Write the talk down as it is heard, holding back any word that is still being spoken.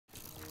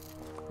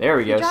There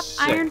we go. He dropped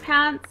Sick. iron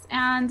pants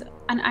and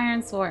an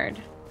iron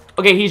sword.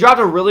 Okay, he dropped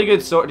a really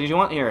good sword. Did you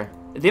want here?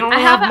 They don't I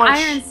really have have an much.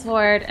 iron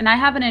sword and I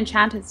have an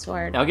enchanted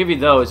sword. I'll give you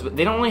those, but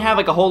they don't really have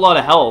like a whole lot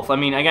of health. I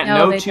mean, I got No,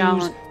 no they twos.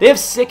 don't. They have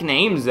sick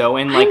names though,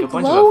 and like I'm a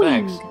bunch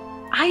glowing. of effects.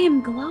 I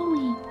am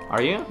glowing.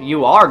 Are you?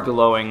 You are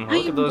glowing. I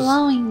Look at am those.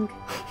 glowing.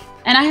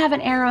 And I have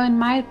an arrow in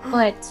my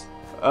foot.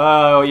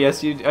 Oh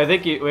yes, you. I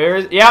think you. Where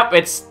is? Yep,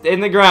 it's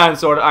in the ground,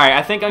 sort of. All right,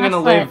 I think I'm gonna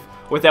live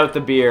without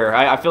the beer.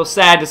 I feel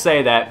sad to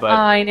say that, but. Oh,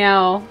 I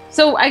know.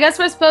 So I guess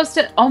we're supposed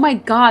to. Oh my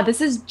God,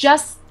 this is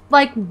just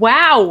like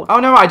wow. Oh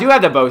no, I do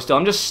have the bow still.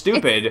 I'm just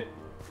stupid.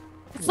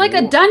 It's like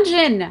a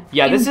dungeon.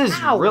 Yeah, this is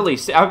really.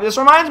 This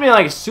reminds me of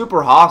like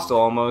Super Hostile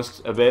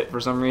almost a bit for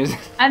some reason.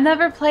 I've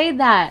never played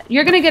that.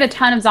 You're gonna get a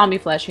ton of zombie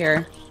flesh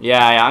here.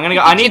 Yeah, I'm gonna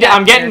go. I need to.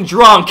 I'm getting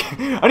drunk.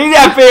 I need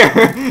that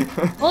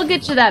beer. We'll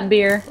get you that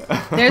beer.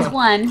 There's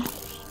one.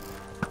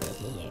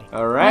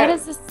 All right. What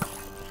is this?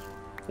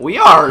 We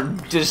are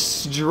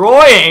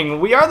destroying.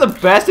 We are the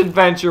best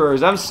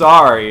adventurers. I'm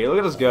sorry. Look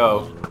at us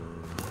go.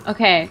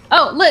 Okay.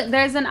 Oh, look,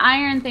 there's an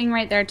iron thing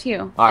right there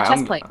too. All right, A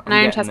chest plate. An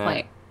iron chest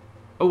plate.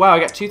 Oh wow, I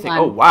got two things.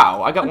 Oh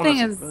wow, I got one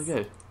that's really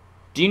good.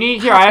 Do you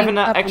need here? I have an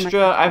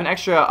extra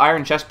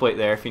iron chest plate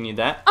there if you need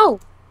that. Oh,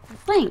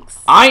 thanks.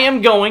 I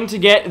am going to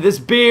get this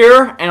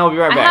beer and I'll be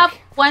right back. I have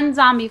one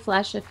zombie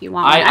flesh if you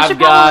want. I should I've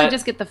probably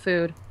just get the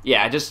food.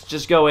 Yeah,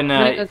 just go and.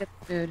 I'm gonna go get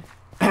the food.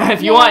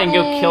 If you want, and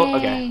go kill.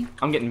 Okay,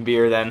 I'm getting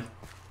beer then.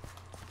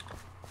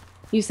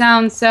 You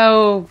sound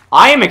so...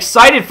 I am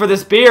excited for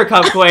this beer,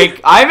 Cupquake.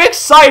 I'm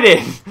excited.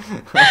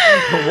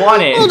 I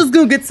want it. We'll just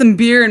go get some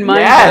beer in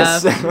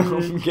Minecraft.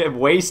 Yes. Get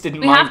wasted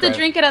in Minecraft. We have to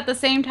drink it at the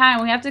same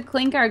time. We have to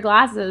clink our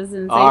glasses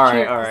and say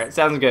cheers. All right.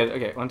 Sounds good.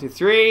 Okay, 1, 2,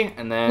 3,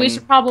 and then... We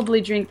should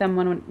probably drink them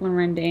when we're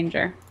in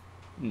danger.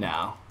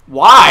 No.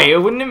 Why?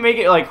 Wouldn't it make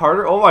it, like,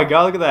 harder? Oh my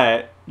god, look at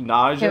that.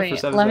 Nausea for 7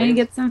 seconds. Let me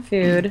get some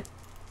food.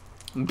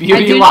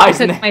 Beauty lies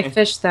in the my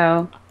fish,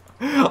 though.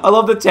 I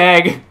love the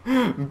tag.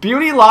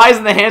 Beauty lies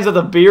in the hands of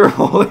the beer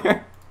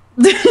holder.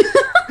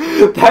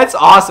 That's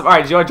awesome. All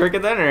right, do you want to drink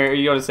it then, or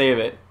you want to save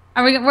it?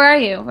 Where are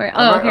you?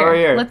 Over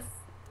here.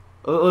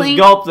 Let's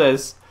gulp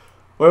this.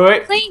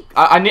 Wait. Clink.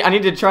 I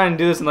need to try and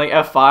do this in like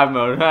F5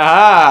 mode.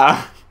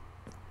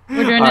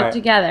 We're doing it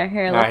together.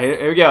 Here, all right,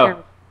 here we go.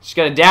 Here. Just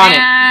gotta down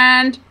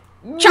and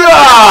it. Chug.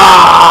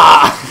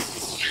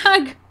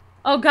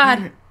 Oh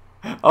god.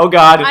 Oh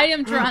god. I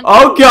am drunk.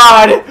 Oh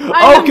god.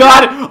 Oh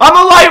god. I'm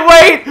a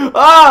lightweight.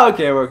 Oh,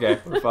 okay, we're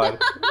okay. We're fine.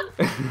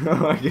 Oh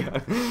my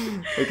god.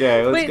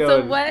 Okay, let's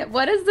go. Wait, so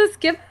what does this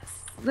give?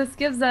 This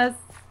gives us.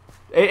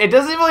 It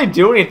doesn't really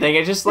do anything.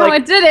 It just like. No,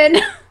 it didn't.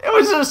 It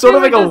was just sort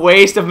of like a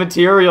waste of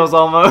materials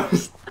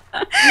almost.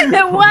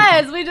 It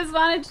was. We just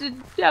wanted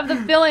to have the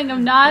feeling of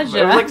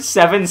nausea. It was like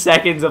 7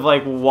 seconds of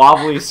like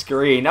wobbly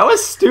screen. That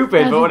was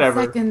stupid, but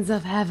whatever. Seconds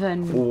of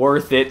heaven.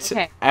 Worth it.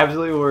 Okay.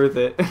 Absolutely worth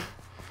it.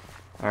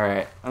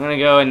 Alright, I'm gonna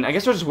go and I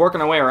guess we're just working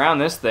our way around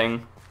this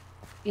thing.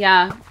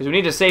 Yeah. Because we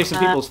need to save some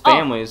people's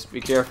families. Be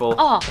careful.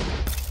 Oh.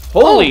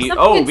 Holy!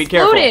 Oh, be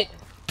careful.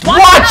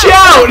 Watch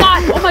out!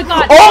 Oh my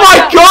god! Oh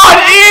my god!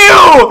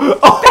 Ew!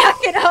 Oh. Back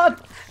it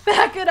up!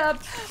 Back it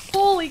up!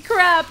 Holy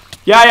crap!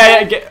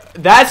 Yeah.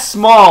 That's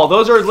small.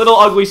 Those are little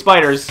ugly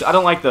spiders. I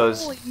don't like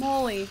those. Holy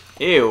moly.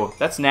 Ew,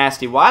 that's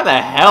nasty. Why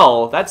the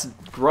hell? That's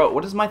gross.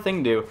 What does my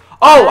thing do?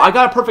 Oh, I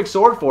got a perfect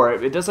sword for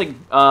it. It does like,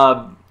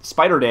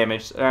 spider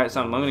damage. Alright,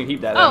 so I'm gonna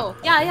keep that. Oh,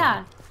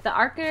 yeah. The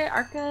Arca...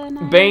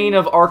 Bane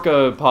of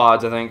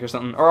Arthropods, I think, or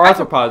something. Or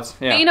Arthropods,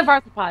 yeah. Bane of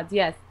Arthropods,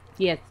 yes.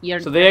 You're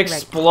so they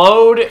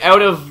explode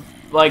out of,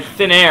 like,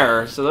 thin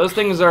air. So those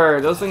things are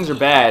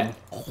bad.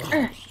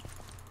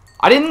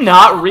 I did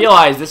not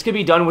realize this could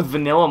be done with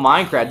vanilla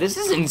Minecraft. This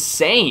is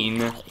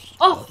insane.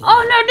 Oh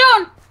no,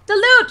 don't! The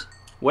loot!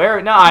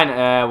 Where? No,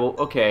 well,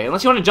 okay.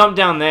 Unless you want to jump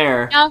down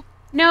there.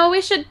 No,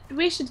 we should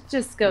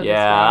just go this way.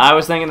 Yeah, I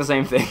was thinking the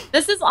same thing.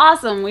 This is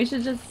awesome. We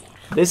should just...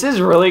 This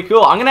is really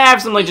cool. I'm gonna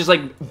have some just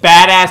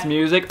badass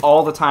music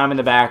all the time in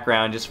the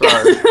background just for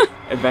our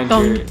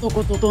adventure.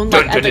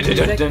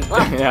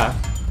 Yeah.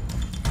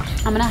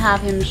 I'm gonna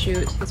have him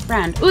shoot his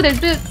friend. Ooh, there's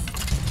boots.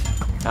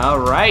 All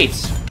right.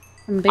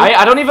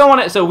 I don't even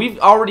want to. So we've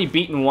already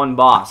beaten one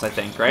boss, I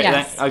think, right?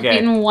 Yes. Okay.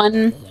 Beaten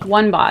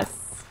one boss.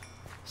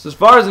 So as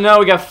far as I know,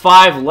 we got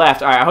 5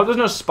 left. All right. I hope there's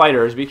no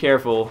spiders. Be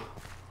careful.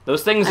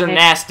 Those things are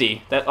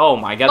nasty. Oh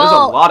my god, there's a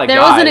lot of guys.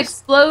 There was an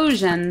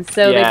explosion,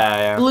 so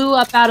they blew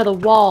up out of the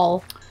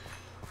wall.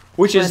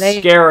 Which is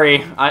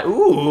scary.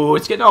 Ooh,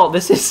 it's getting all.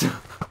 This is.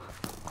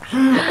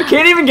 I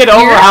can't even get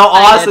over how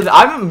awesome.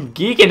 I'm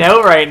geeking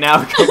out right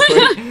now.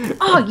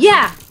 Oh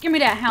yeah, give me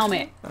that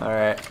helmet. All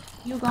right.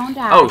 You gonna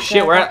die. Oh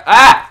shit, we're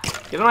at.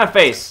 Get on my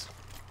face.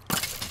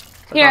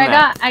 Here,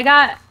 I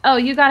got. Oh,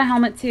 you got a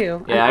helmet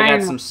too. Yeah, I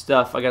got some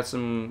stuff. I got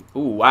some. Ooh,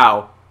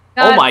 wow.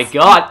 Oh my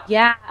god!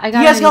 Yeah, I got.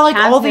 You guys got like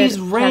all these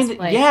random.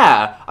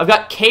 Yeah, I've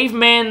got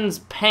caveman's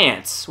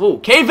pants. Ooh,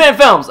 caveman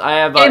films. I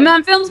have.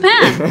 Caveman films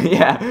pants.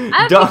 Yeah.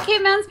 I have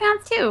caveman's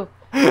pants too.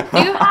 Do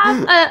you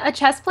have a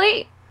chest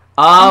plate?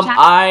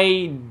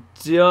 I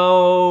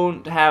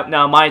don't have.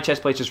 No, my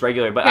chest plate's just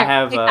regular, but Here, I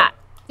have.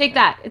 Take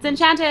that. It's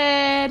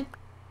enchanted.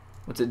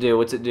 What's it do?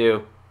 What's it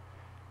do?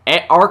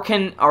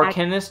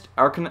 Arcanist.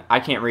 I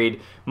can't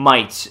read.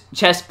 Might.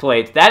 Chest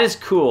plate. That is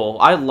cool.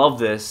 I love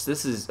this.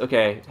 This is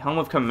okay. Helm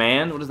of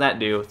command. What does that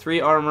do?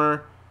 3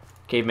 armor.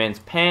 Caveman's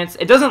pants.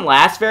 It doesn't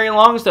last very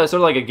long, so it's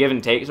sort of like a give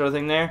and take sort of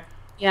thing there.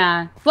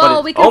 Yeah.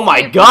 Well, we can. Oh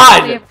my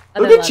god!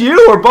 Look at you.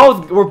 We're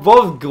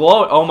both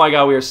glowing. Oh my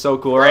god, we are so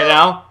cool right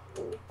now.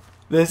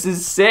 This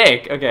is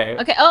sick. Okay.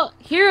 Okay. Oh,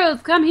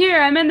 heroes, come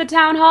here. I'm in the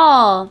town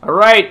hall. All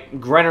right,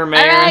 Grenor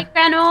Mayor. All right,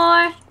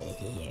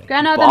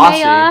 Grenor the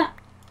mayor.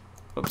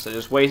 Oops, I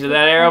just wasted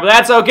that arrow, but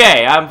that's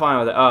okay. I'm fine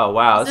with it. Oh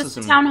wow, this is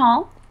some town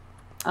hall.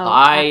 Oh,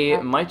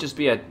 I might just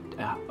be a.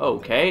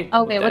 Okay.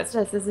 Oh wait, what's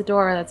this? There's a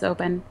door that's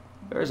open.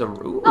 There's a.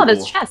 Ooh. Oh,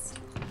 there's a chest.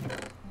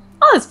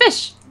 Oh, there's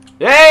fish.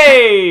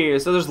 Yay!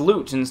 So there's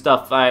loot and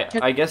stuff.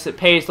 I guess it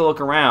pays to look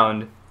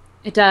around.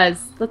 It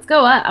does. Let's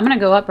go up. I'm gonna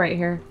go up right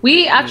here.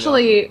 We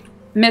actually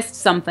missed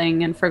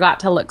something and forgot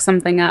to look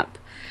something up.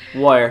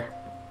 Where?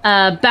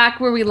 Back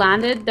where we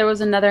landed, there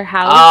was another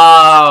house.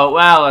 Oh,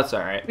 well, that's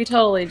all right. We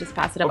totally just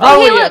passed it up. Oh,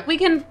 hey, yeah. look, we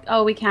can.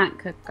 Oh, we can't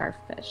cook our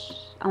fish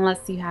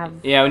unless you have.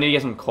 Yeah, we need to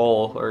get some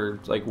coal or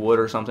like wood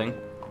or something.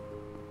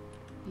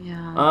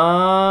 Yeah.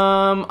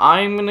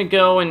 I'm gonna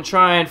go and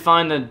try and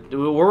find the.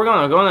 Where we're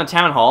gonna go in the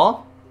town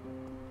hall?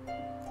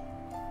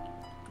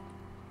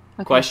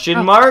 Okay.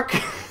 Question mark?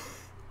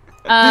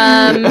 What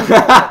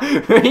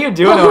are you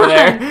doing over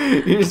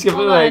there? You just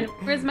gonna like.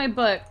 Where's my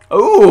book?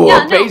 Ooh,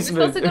 yeah, a no, basement. we're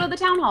supposed to go to the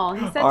town hall.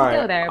 He said to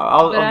go there,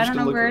 but I don't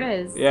know where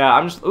it is. Yeah,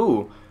 I'm just.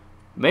 Ooh,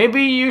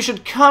 maybe you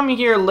should come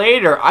here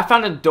later. I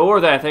found a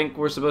door that I think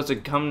we're supposed to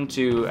come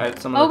to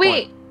at some other point. Oh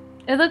wait,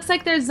 it looks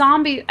like there's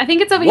zombies. I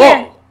think it's over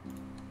here.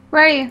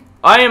 Where are you?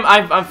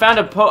 I found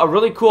a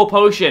really cool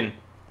potion.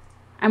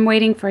 I'm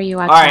waiting for you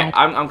outside.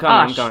 All right, I'm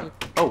coming. I'm coming.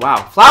 Oh wow,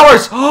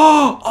 flowers!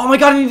 Oh my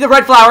god, I need the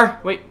red flower.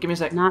 Wait, give me a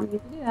sec. Not me to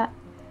do that.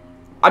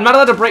 I'm not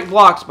allowed to break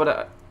blocks,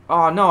 but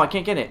oh no, I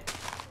can't get it.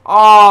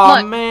 Oh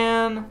Look,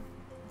 man.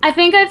 I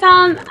think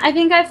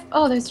I've.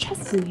 Oh, there's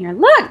chests in here.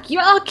 Look,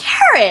 you're a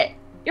carrot.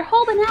 You're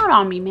holding out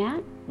on me,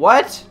 man.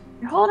 What?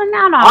 You're holding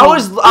out on me.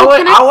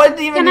 I wasn't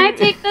even. Can I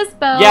take this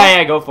bow?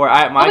 Yeah, go for it.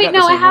 Oh wait,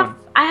 no,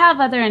 I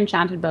have other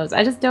enchanted bows.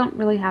 I just don't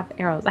really have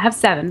arrows. I have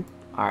 7.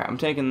 All right, I'm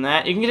taking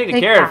that. You can take a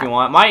carrot if you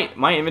want.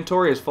 My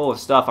inventory is full of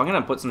stuff. I'm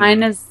gonna put some.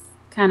 Mine is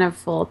kind of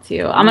full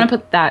too. I'm gonna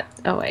put that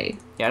away.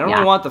 Yeah, I don't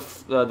really want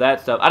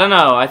that stuff. I don't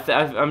know. I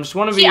just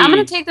want to be. I'm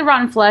gonna take the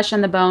rotten flesh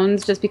and the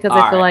bones just because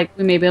I feel like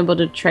we may be able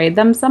to trade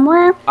them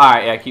somewhere. All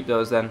right, yeah, keep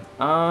those then.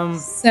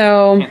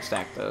 So. Can't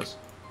stack those.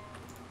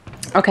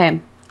 Okay,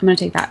 I'm gonna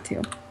take that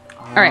too.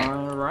 All right.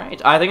 All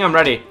right. I think I'm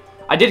ready.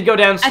 I did go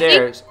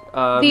downstairs.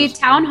 The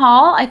town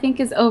hall, I think,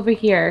 is over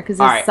here because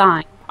there's a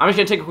sign. I'm just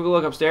gonna take a quick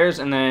look upstairs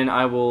and then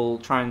I will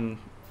try and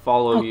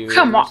follow you.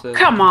 Come on,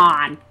 come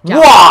on.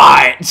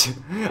 What?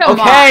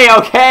 Okay.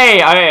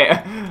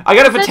 I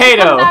got a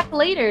potato. Come back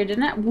later,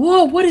 didn't it?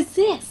 Whoa, what is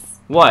this?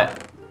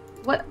 What?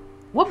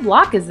 What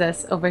block is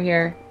this over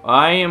here?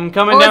 I am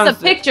coming down. It's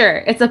a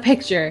picture. It's a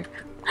picture.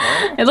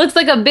 Oh. It looks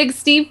like a big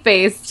Steve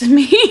face to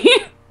me.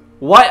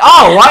 What?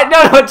 Oh, what?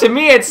 No. To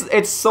me,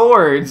 it's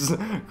swords,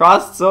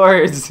 crossed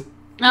swords.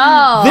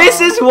 Oh.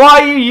 This is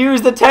why you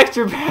use the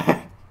texture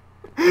pack.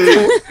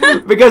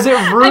 Because it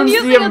ruins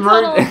the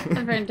immersion.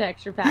 Different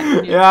texture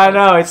pack. Yeah, I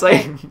know. It's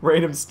like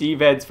random Steve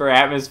heads for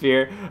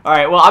atmosphere. All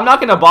right. Well, I'm not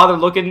gonna bother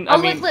looking. Oh,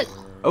 look.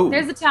 Oh.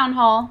 There's a town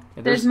hall.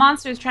 Yeah, there's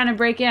monsters trying to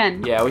break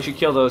in. Yeah, we should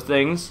kill those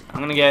things. I'm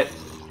gonna get.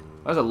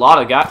 There's a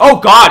lot of guys. Oh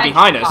God,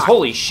 behind us!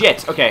 Holy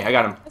shit! Okay, I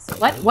got him.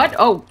 What?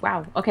 Oh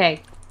wow.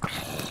 Okay.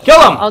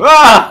 Kill him!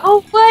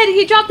 Oh, what?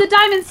 He dropped the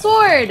diamond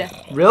sword.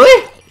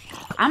 Really?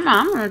 I'm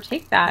gonna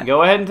take that.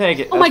 Go ahead and take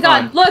it. Oh my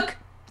God! Look!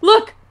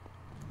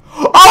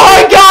 Oh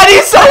my God!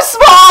 He's so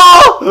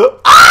small!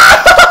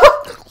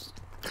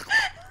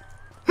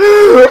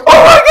 Oh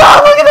my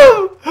God! Look at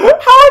him!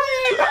 How do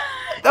you?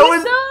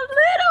 He's so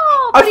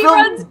little, but he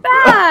runs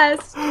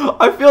fast.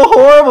 I feel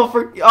horrible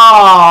for.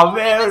 Oh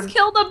man! He just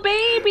killed a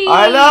baby.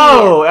 I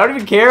know. I don't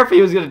even care if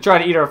he was gonna try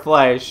to eat our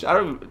flesh. I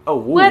don't. Oh.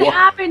 What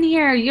happened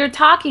here? You're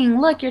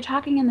talking. Look, you're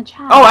talking in the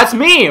chat. Oh, that's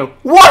me.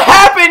 What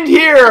happened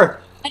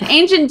here? An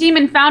ancient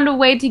demon found a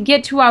way to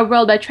get to our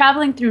world by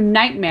traveling through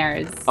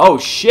nightmares. Oh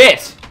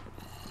shit!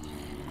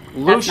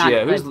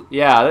 Lucia,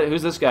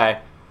 who's this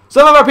guy?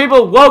 Some of our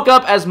people woke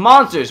up as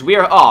monsters. We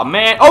are. Oh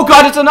man! Oh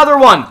God! It's another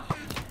one.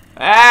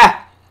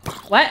 Ah!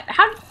 What?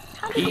 How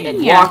did he get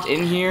in here? He walked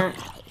in here.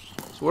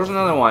 So where's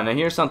another one? I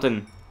hear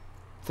something.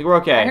 I think we're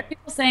okay. I heard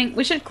people saying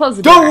we should close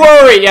the door. Don't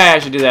worry! Yeah, I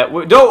should do that.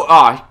 Don't.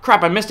 Oh,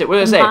 crap, I missed it. What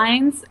did I say?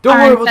 Mines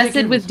are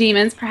infested with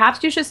demons.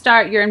 Perhaps you should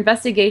start your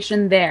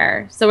investigation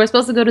there. So we're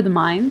supposed to go to the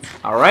mines.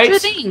 Alright. Sure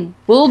thing.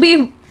 We'll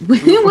be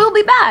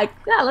back.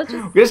 Yeah, let's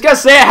just... We just gotta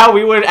say it how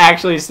we would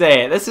actually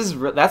say it.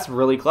 That's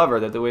really clever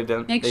that we've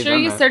done. Make sure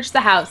you search the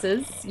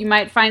houses. You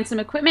might find some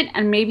equipment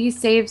and maybe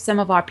save some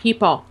of our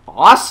people.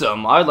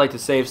 Awesome. I would like to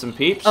save some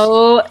peeps.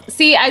 Oh,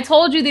 see, I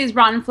told you these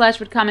rotten flesh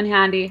would come in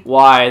handy.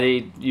 Why?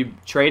 You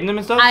trading them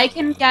and stuff? I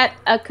can get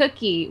a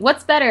cookie.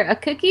 What's better, a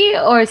cookie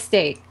or a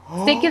steak?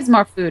 Steak gives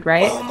more food,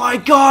 right? Oh my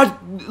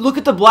god! Look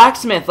at the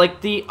blacksmith,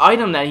 like the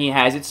item that he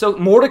has. It's so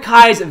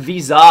Mordecai's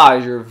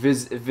visage or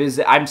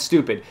I'm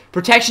stupid.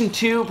 Protection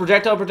 2,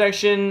 projectile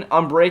protection,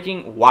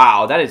 unbreaking.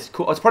 Wow, that is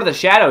cool. It's part of the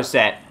shadow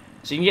set.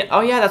 So you can get. Oh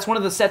yeah, that's one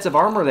of the sets of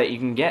armor that you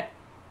can get.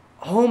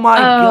 Oh my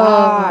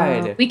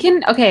god! We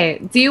can. Okay.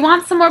 Do you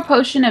want some more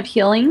potion of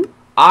healing?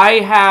 I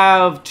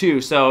have 2,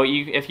 so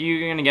if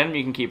you're gonna get them,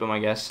 you can keep them, I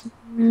guess.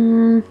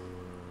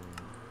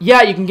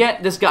 Yeah, you can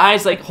get this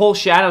guy's like whole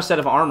shadow set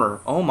of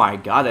armor. Oh my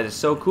god, that is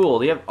so cool.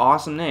 They have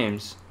awesome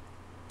names.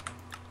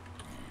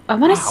 I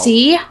want to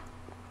see.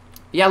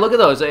 Yeah, look at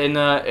those. And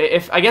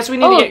if I guess we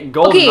need to get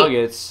golden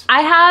nuggets.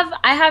 I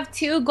have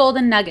 2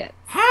 golden nuggets.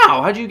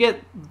 How? How'd you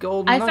get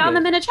golden nuggets? I found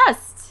them in a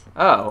chest.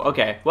 Oh,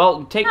 okay.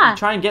 Well,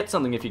 try and get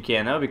something if you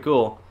can. That would be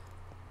cool.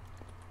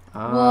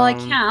 Well, I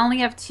can't. I only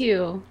have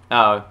 2.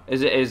 Oh,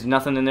 is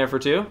nothing in there for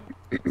 2?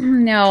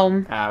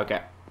 No. Ah,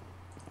 okay.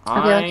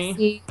 Okay, let's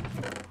see.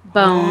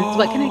 Bones.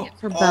 What can I get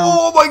for bones?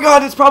 Oh my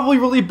god, it's probably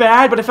really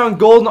bad, but I found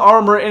golden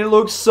armor and it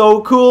looks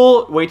so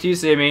cool. Wait till you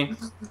see me.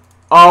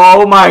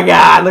 Oh my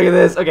god, look at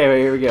this. Okay,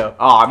 wait, here we go.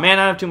 Oh man,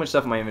 I have too much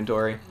stuff in my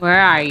inventory.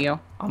 Where are you?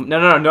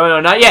 No,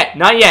 not yet.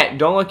 Not yet.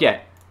 Don't look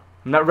yet.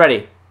 I'm not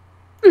ready.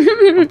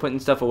 I'm putting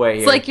stuff away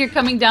here. It's like you're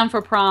coming down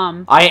for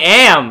prom. I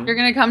am. You're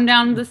gonna come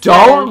down the stairs.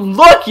 Don't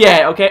look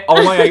yet. Okay.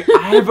 Oh my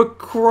god, I have a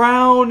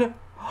crown.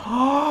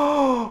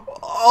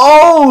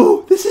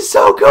 Oh, this is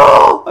so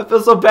cool. I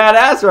feel so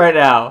badass right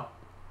now.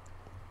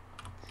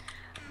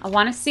 I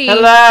want to see.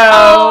 Hello.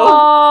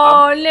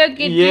 Oh, look at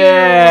you.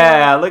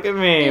 Yeah, look at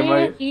me.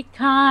 Here he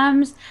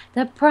comes,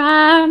 the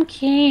prom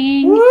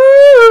king.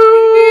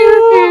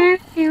 Woo!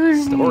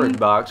 Storage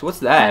box. What's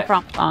that?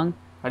 Prom song.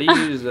 How do you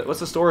use it? What's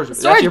the storage? The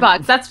storage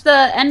box. That's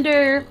the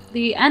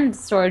end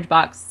storage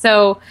box.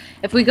 So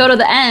if we go to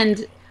the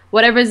end,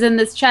 whatever's in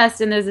this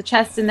chest, and there's a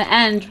chest in the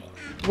end,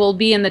 will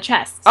be in the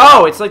chest.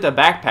 Oh, it's like the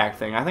backpack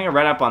thing. I think I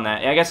read up on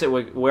that. I guess it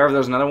would, wherever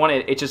there's another one,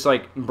 it just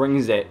like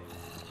brings it.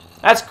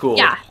 That's cool.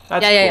 Yeah.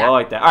 That's cool. I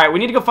like that. All right, we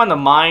need to go find the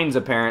mines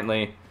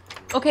apparently.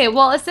 Okay,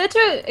 well, it said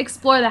to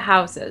explore the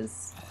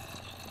houses.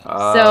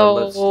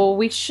 So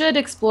we should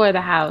explore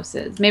the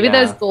houses. Maybe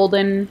there's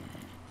golden.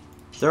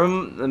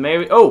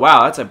 Maybe. Oh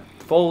wow, that's a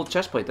full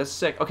chest plate. That's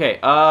sick. Okay,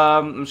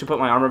 I'm just gonna put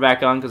my armor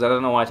back on because I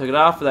don't know why I took it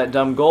off for that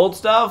dumb gold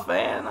stuff,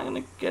 and I'm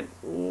gonna get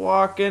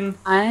walking.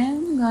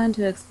 I'm going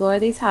to explore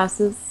these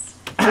houses.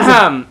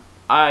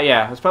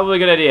 Yeah, that's probably a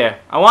good idea.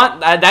 I want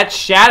that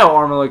shadow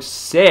armor looks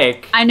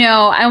sick. I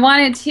know. I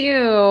want it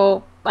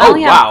too.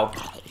 Wow.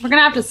 We're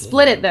gonna have to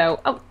split it though.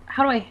 Oh,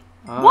 how do I?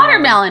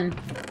 Watermelon.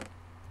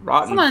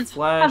 Rotten Someone's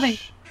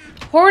flesh.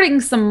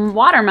 hoarding some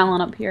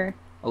watermelon up here.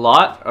 A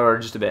lot or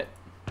just a bit?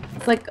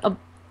 It's like a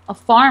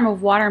farm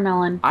of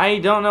watermelon. I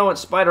don't know what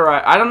spider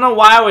I don't know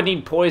why I would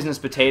need poisonous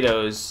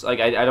potatoes. Like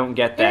I don't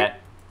get that.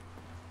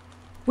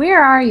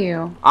 Where are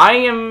you? I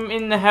am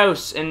in the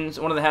house, in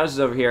one of the houses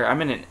over here.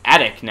 I'm in an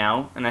attic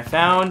now, and I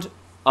found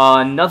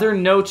another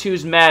No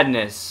 2's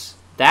Madness.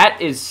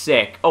 That is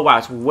sick. Oh wow,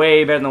 it's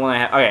way better than the one I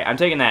have. Okay, I'm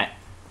taking that.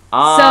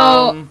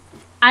 So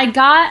I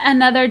got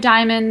another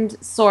diamond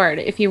sword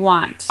if you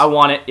want. I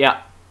want it.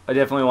 Yeah, I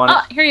definitely want it.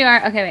 Oh, here you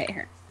are. Okay, wait,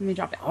 here. Let me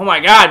drop it. Oh my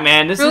god,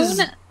 man, this is...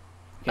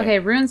 Okay,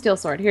 rune steel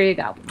sword. Here you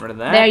go. Rid of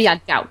that. There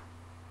you go.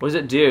 What does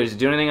it do? Does it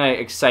do anything like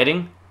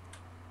exciting?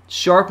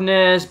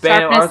 Sharpness,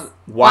 band of arthropods.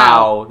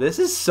 Wow, this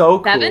is so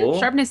cool. 7?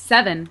 Sharpness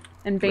 7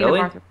 and band of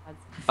arthropods.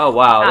 Oh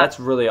wow, that's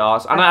really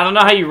awesome. I don't know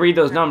how you read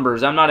those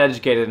numbers. I'm not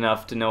educated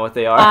enough to know what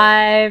they are.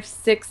 5,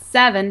 6,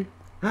 7.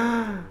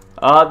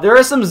 There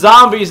are some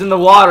zombies in the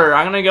water.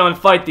 I'm gonna go and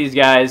fight these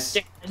guys.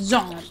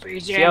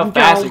 Zombies See how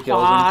fast it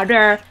kills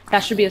them. That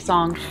should be a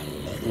song.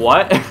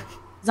 What?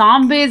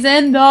 Zombies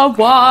in the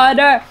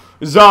water.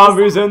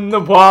 Zombies in the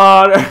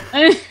water.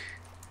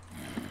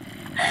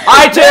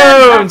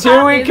 iTunes,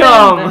 here we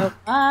come.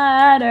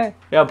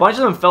 Yeah, a bunch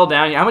of them fell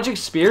down. How much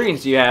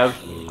experience do you have?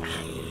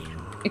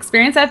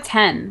 Experience, I have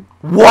 10.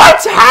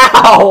 What?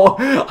 How?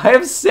 I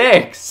have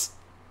 6.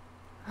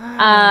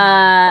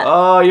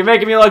 Oh, you're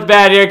making me look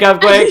bad here,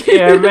 Cupquake.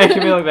 Yeah, you're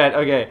making me look bad.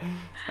 Okay.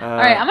 All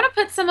right, I'm gonna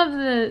put some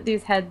of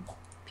these head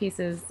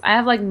pieces. I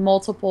have like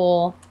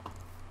multiple.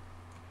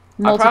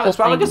 It's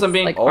probably because I'm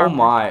being. Like, oh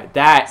my,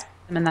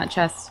 I'm in that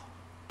chest.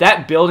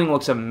 That building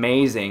looks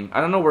amazing.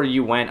 I don't know where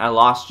you went. I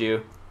lost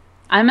you.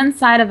 I'm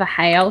inside of a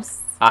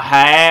house. A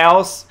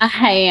house? A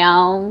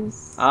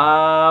house.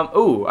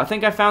 Ooh, I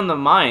think I found the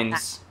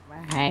mines.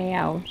 A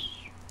house.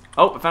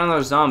 Oh, I found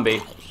another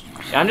zombie.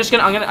 Yeah,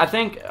 I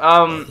think,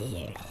 oh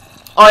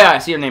yeah, I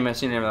see your name.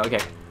 Okay.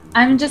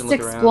 I'm just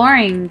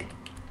exploring.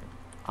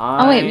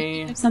 Oh wait,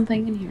 maybe there's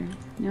something in here.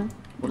 No?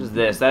 What is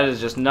this? That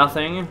is just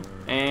nothing.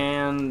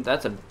 And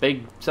that's a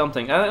big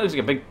something. That looks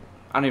like a big,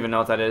 I don't even know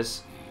what that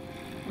is.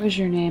 Where's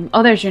your name?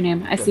 Oh, there's your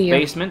name. I see you.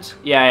 Basement?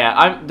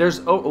 Yeah.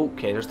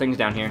 Okay, there's things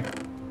down here.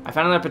 I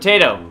found another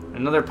potato.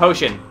 Another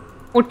potion.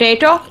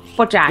 Potato?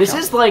 This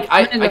is like,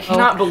 I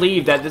cannot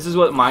believe that this is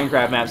what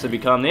Minecraft maps have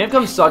become. They have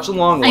come such a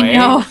long way. I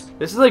know.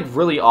 This is like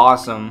really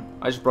awesome.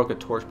 I just broke a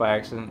torch by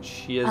accident.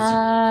 She is... Okay,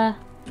 I'm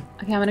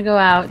gonna go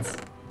out.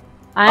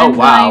 I'm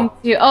wow. going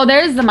to. Oh,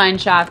 there's the mine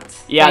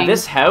shaft. Yeah, thing.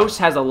 this house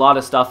has a lot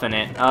of stuff in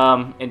it.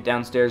 And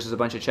downstairs there's a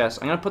bunch of chests.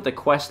 I'm gonna put the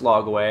quest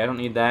log away. I don't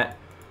need that.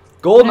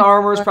 Golden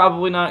armor is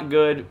probably not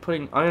good.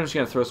 I'm just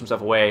gonna throw some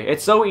stuff away.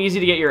 It's so easy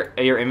to get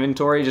your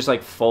inventory just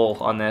like full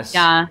on this.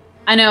 Yeah,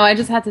 I know. I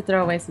just had to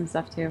throw away some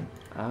stuff too.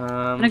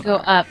 I'm gonna go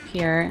up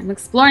here. I'm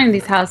exploring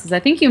these houses. I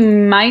think you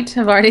might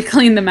have already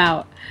cleaned them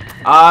out.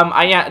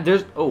 Yeah,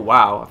 there's. Oh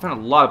wow, I found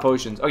a lot of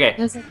potions. Okay.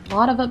 There's a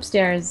lot of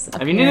upstairs.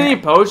 If you need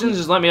any potions,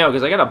 just let me know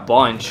because I got a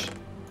bunch.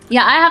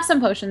 Yeah, I have some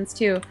potions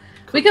too.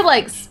 We could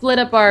like split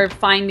up our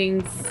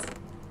findings.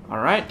 All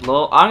right,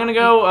 well, I'm gonna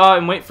go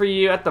and wait for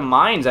you at the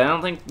mines. I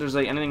don't think there's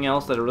like anything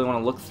else that I really want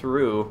to look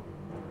through.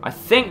 I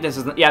think this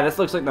is, yeah, this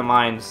looks like the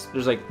mines.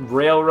 There's like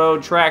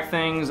railroad track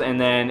things, and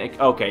then,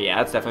 okay, yeah,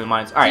 that's definitely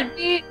mines. All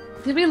right.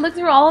 Did we look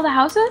through all of the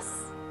houses?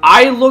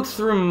 I looked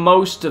through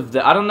most of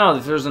the, I don't know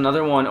if there's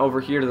another one over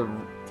here to the,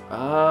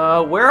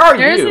 where are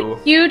you? There's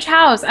a huge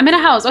house. I'm in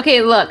a house.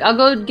 Okay, look, I'll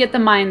go get the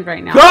mines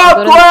right now.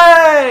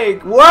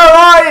 Cupquake! Where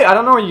are you? I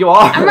don't know where you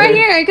are. I'm right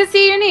here. I can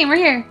see your name. Right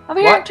here. Over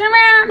here. What? Turn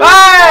around.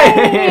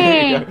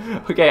 Hey!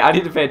 Okay, I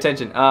need to pay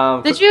attention.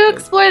 Did you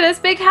explore this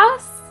big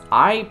house?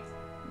 I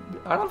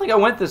don't think I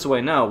went this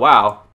way. No. Wow.